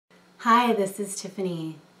Hi, this is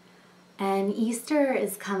Tiffany, and Easter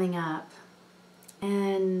is coming up,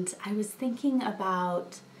 and I was thinking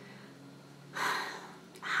about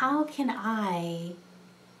how can I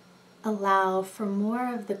allow for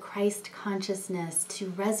more of the Christ consciousness to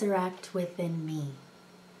resurrect within me.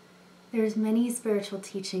 There's many spiritual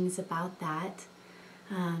teachings about that.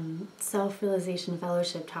 Self-Realization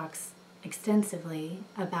Fellowship talks extensively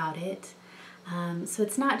about it. So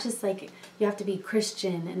it's not just like you have to be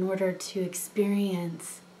Christian in order to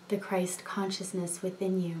experience the Christ consciousness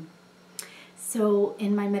within you. So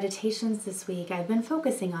in my meditations this week, I've been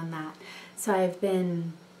focusing on that. So I've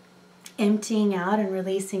been emptying out and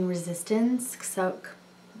releasing resistance,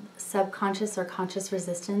 subconscious or conscious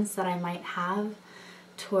resistance that I might have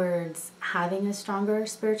towards having a stronger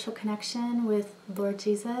spiritual connection with Lord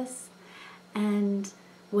Jesus, and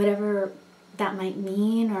whatever that might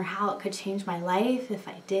mean or how it could change my life if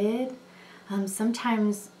I did.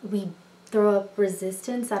 Sometimes we throw up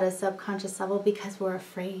resistance at a subconscious level because we're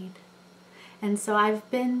afraid. And so I've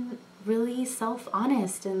been really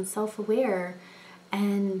self-honest and self-aware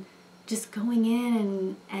and just going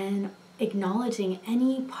in and acknowledging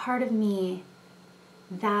any part of me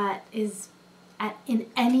that is in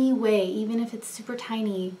any way, even if it's super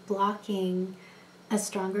tiny, blocking a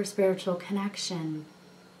stronger spiritual connection.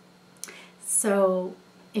 So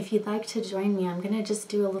if you'd like to join me, I'm going to just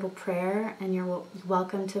do a little prayer, and you're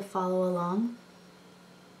welcome to follow along.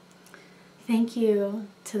 Thank you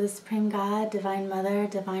to the Supreme God, Divine Mother,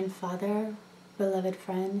 Divine Father, beloved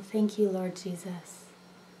friend. Thank you, Lord Jesus.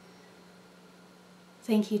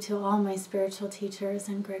 Thank you to all my spiritual teachers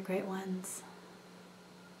and great ones.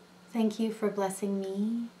 Thank you for blessing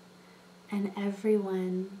me and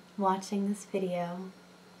everyone watching this video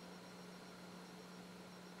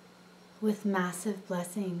with massive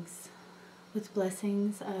blessings, with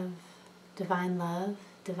blessings of divine love,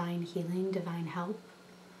 divine healing, divine help,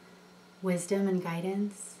 wisdom and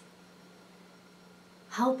guidance.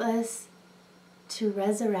 Help us to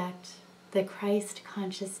resurrect the Christ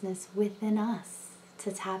consciousness within us,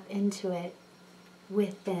 to tap into it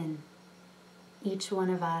within each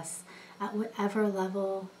one of us at whatever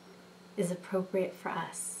level is appropriate for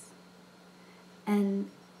us.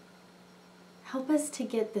 And help us to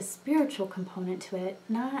get the spiritual component to it,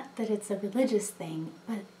 not that it's a religious thing,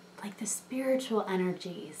 but like the spiritual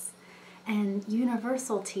energies and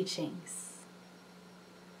universal teachings.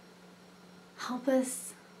 Help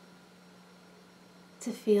us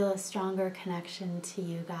to feel a stronger connection to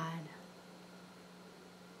you, God,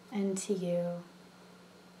 and to you,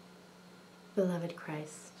 beloved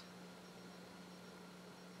Christ.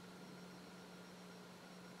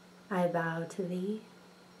 I bow to thee.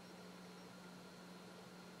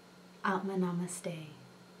 Atma Namaste.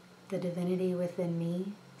 The divinity within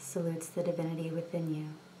me salutes the divinity within you.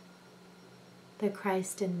 The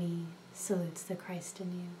Christ in me salutes the Christ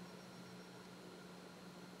in you.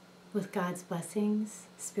 With God's blessings,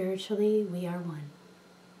 spiritually, we are one.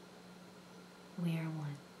 We are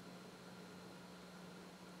one.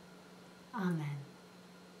 Amen.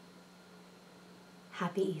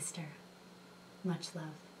 Happy Easter. Much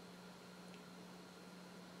love.